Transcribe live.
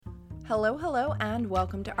Hello, and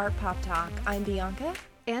welcome to Art Pop Talk. I'm Bianca.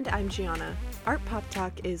 And I'm Gianna. Art Pop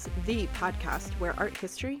Talk is the podcast where art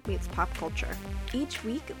history meets pop culture. Each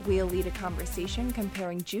week, we'll lead a conversation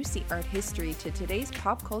comparing juicy art history to today's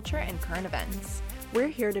pop culture and current events. We're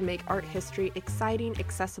here to make art history exciting,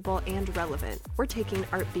 accessible, and relevant. We're taking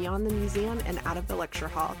art beyond the museum and out of the lecture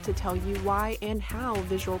hall to tell you why and how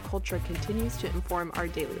visual culture continues to inform our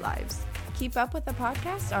daily lives. Keep up with the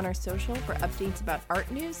podcast on our social for updates about art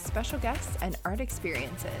news, special guests, and art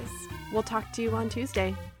experiences. We'll talk to you on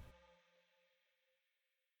Tuesday.